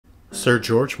Sir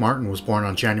George Martin was born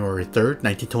on January 3,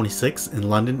 1926 in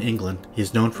London, England. He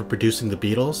is known for producing the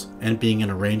Beatles and being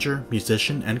an arranger,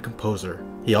 musician, and composer.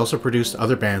 He also produced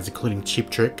other bands including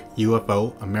Cheap Trick,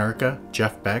 UFO, America,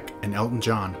 Jeff Beck, and Elton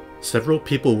John. Several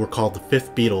people were called the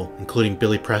fifth Beatle, including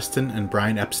Billy Preston and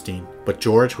Brian Epstein, but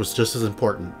George was just as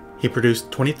important. He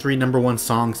produced 23 #1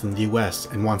 songs in the US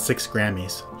and won 6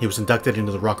 Grammys. He was inducted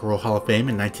into the Rock and Roll Hall of Fame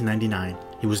in 1999.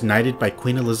 He was knighted by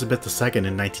Queen Elizabeth II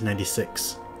in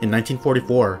 1996. In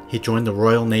 1944, he joined the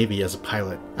Royal Navy as a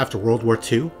pilot. After World War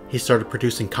II, he started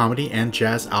producing comedy and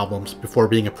jazz albums before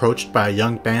being approached by a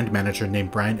young band manager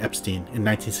named Brian Epstein in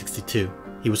 1962.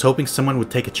 He was hoping someone would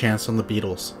take a chance on the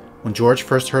Beatles. When George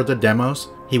first heard the demos,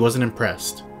 he wasn't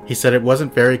impressed. He said it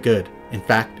wasn't very good. In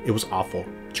fact, it was awful.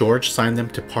 George signed them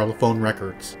to Parlophone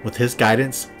Records. With his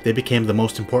guidance, they became the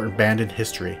most important band in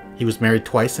history. He was married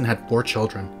twice and had 4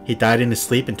 children. He died in his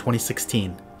sleep in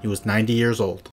 2016. He was 90 years old.